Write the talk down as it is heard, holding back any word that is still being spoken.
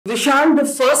Vishal, the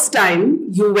first time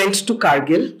you went to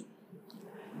Kargil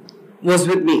was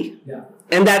with me. Yeah.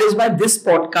 And that is why this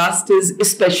podcast is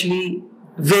especially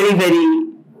very, very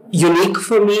unique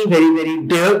for me, very, very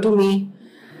dear to me.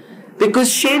 Because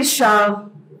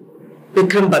shershaah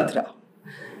Vikram Batra,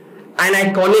 an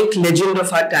iconic legend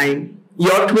of our time,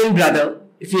 your twin brother,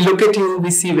 if you look at you, we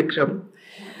see Vikram,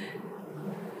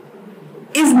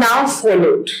 is now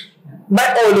followed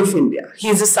by all of India. He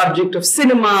is a subject of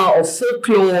cinema, of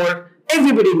folklore.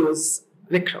 Everybody knows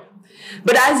Vikram.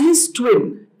 But as his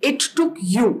twin, it took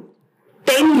you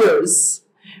 10 years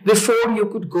before you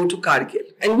could go to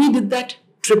Kargil. And we did that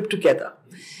trip together.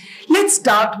 Let's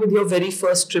start with your very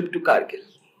first trip to Kargil.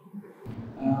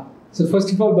 So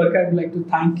first of all, Barkha, I would like to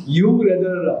thank you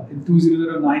rather in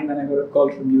 2009 when I got a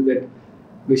call from you that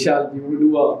Vishal, we want to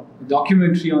do a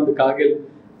documentary on the Kargil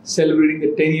celebrating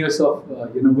the 10 years of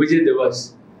Vijay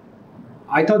Diwas.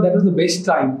 I thought that was the best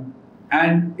time.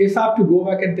 And if I have to go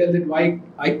back and tell that why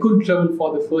I couldn't travel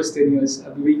for the first 10 years,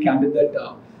 I'll be very candid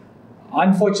that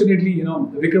unfortunately,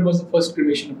 Vikram was the first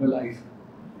cremation of my life.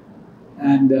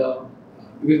 And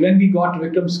because when we got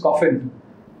Vikram's coffin,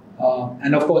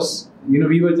 and of course,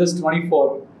 we were just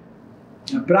 24.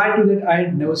 Prior to that, I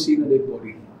had never seen a dead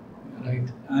body, right?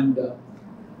 And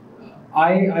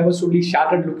I was totally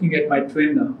shattered looking at my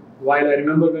twin. While I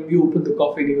remember when we opened the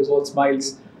coffin, he was all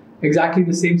smiles, exactly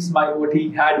the same smile what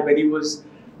he had when he was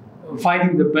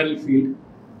fighting the battlefield.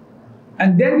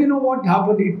 And then what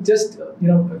happened? It just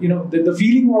the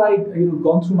feeling what I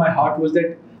gone through my heart was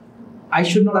that I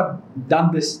should not have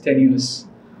done this 10 years.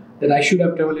 That I should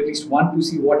have traveled at least one to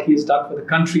see what he has done for the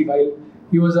country. While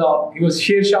he was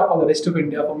shershaah for the rest of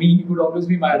India, for me he would always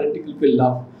be my identical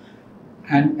love.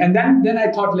 And then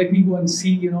I thought, let me go and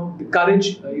see the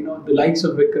courage the likes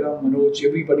of Vikram, Mojo,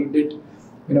 everybody did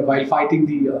while fighting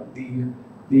the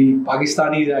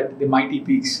Pakistanis at the mighty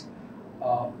peaks.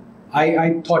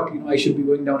 I thought I should be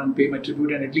going down and pay my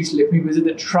tribute and at least let me visit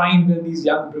the shrine where these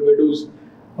young brigadiers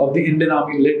of the Indian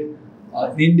Army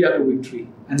led India to victory.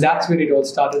 And that's where it all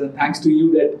started. And thanks to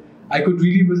you that I could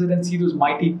really visit and see those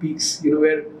mighty peaks,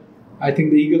 where I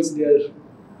think the eagles there,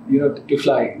 to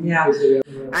fly. Yeah.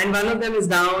 And one of them is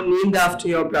now named after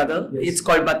your brother. Yes. It's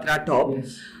called Batra Top.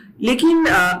 Yes. लेकिन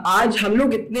आज हम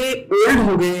लोग इतने old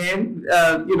हो गए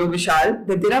हैं, Vishal,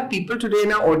 that there are people today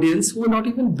in our audience who were not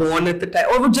even born at the time,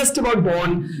 or were just about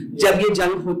born जब ये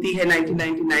जंग होती है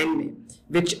 1999 में.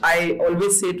 Which I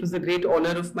always say it was a great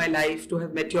honor of my life to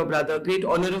have met your brother, great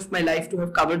honor of my life to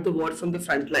have covered the war from the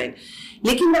front line.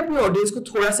 लेकिन मैं अपने audience को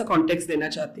थोड़ा सा context देना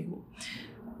चाहती हूँ.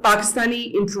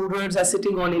 Pakistani intruders are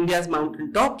sitting on India's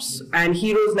mountain tops, and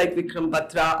heroes like Vikram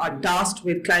Batra are tasked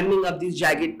with climbing up these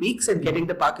jagged peaks and getting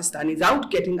the Pakistanis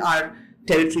out, getting our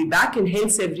territory back, and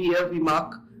hence every year we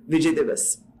mark Vijay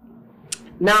Diwas.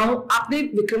 Now, आपने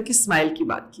विक्रम की smile की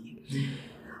बात की.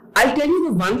 I'll tell you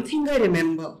the one thing I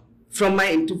remember from my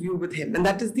interview with him, and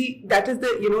that is the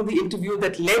the interview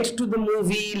that led to the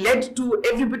movie, led to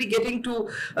everybody getting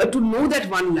to know that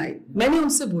one line. मैंने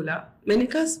उनसे बोला, मैंने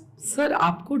कहा sir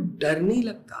आपको डर नहीं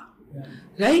लगता,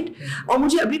 right? और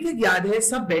मुझे अभी तक याद है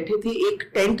सब बैठे थे, एक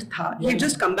टेंट था, he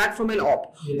just come back from an op,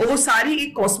 और वो सारी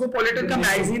एक कॉस्मोपॉलिटन का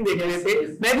मैगजीन देख रहे थे,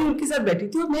 मैं भी उनके साथ बैठी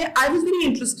थी और मैं I was very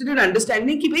interested in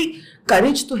understanding कि भाई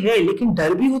करेज तो है लेकिन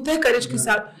डर भी होता है करेज के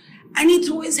साथ. And he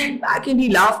threw his head back and he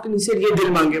laughed and he said, "ये दिल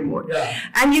मांगे मोर."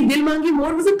 And ये दिल मांगे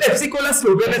मोर was a Pepsi Cola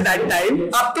slogan at that time.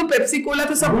 अब तो Pepsi Cola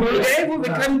तो सब भूल गए, वो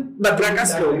विक्रम बत्रा का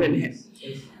स्लोगन है.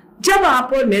 जब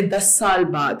आप और मैं 10 साल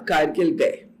बाद कारगिल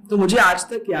गए, तो मुझे आज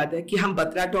तक याद है कि हम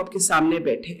बत्रा टॉप के सामने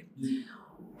बैठे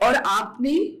और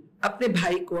आपने अपने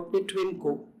भाई को, अपने ट्विन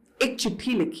को एक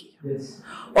चिट्ठी लिखी.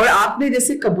 और आपने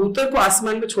जैसे कबूतर को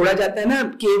आसमान में छोड़ा जाता है ना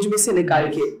केज में से निकाल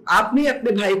के, आपने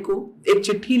अपने भाई को एक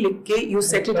चिट्ठी लिख के you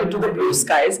set it into the blue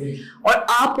skies, और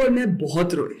आप और मैं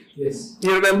बहुत रोए.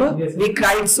 You remember? We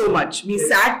cried so much. We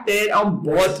sat there और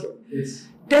बहुत रोए.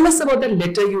 Tell us about the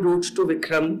letter you wrote to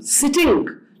Vikram sitting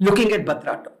looking at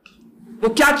Batra Top. वो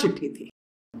क्या चिट्ठी थी?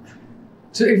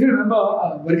 So if you remember,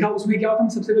 Barkha, उसमें क्या होता, हम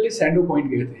सबसे पहले Sando Point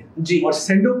गए थे. जी. और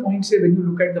Sando Point से when you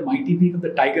look at the mighty peak of the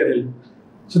Tiger Hill,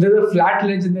 so there's a flat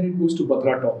ledge and then it goes to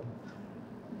Batra Top.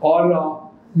 और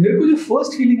मेरे को जो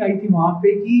first feeling आई थी वहाँ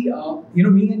पे कि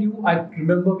me and you, I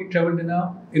remember we traveled in a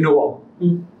Innova.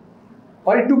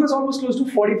 और it took us almost close to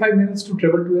 45 minutes to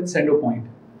travel to that Sando Point.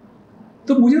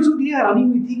 तो मुझे उसको ये हैरानी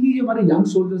हुई थी कि जो हमारे young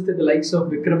soldiers थे, the likes of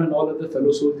Vikram and all other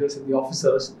fellow soldiers and the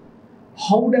officers,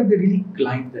 how would have they really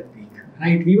climbed that peak?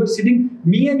 Right? We were sitting,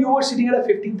 me and you were sitting at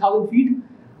 15,000 feet.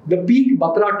 The peak,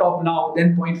 Batra Top now,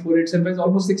 then Point 4 itself is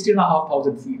almost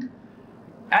 16,500 feet.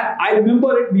 And I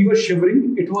remember it, we were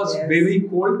shivering. It was very, very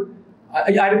cold.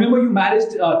 I remember you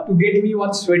managed to get me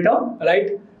one sweater,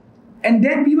 right? And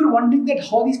then we were wondering that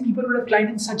how these people would have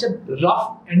climbed in such a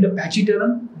rough and a patchy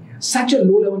terrain, such a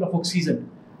low level of oxygen.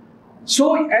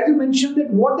 So, as you mentioned,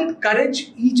 that what that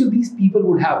courage each of these people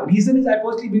would have. Reason is, I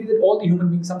personally believe that all the human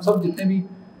beings, हम सब जितने भी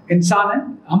इंसान हैं,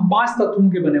 हम 5 तत्वों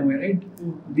के बने हुए हैं, right?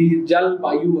 The जल,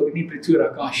 वायु, अग्नि, पृथ्वी और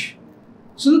आकाश.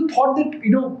 So the thought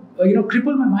that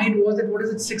crippled my mind was that what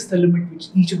is the 6th element which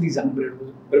each of these young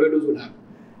brevettos would have,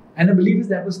 and I believe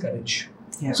that was courage.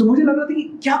 Yeah. So मुझे लग रहा था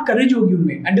कि क्या courage होगी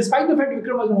उनमें. And despite the fact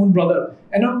Vikram was my own brother,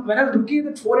 and when I was looking at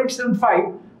that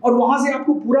 4875 और वहाँ से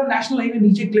आपको पूरा national highway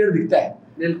नीचे clear दिखता है.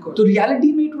 बिल्कुल. So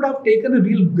reality में it would have taken a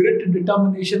real grit and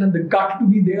determination and the gut to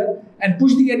be there and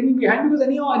push the enemy behind, because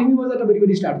anyhow enemy was at a very,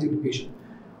 very strategic location.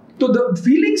 So the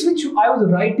feelings which I was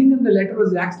writing in the letter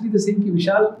was actually the same कि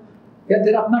विशाल यार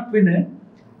तेरा अपना twin है.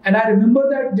 And I remember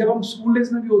that जब हम school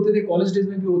days में भी होते थे, college days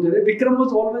में भी होते थे, Vikram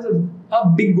was always a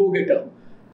big go-getter.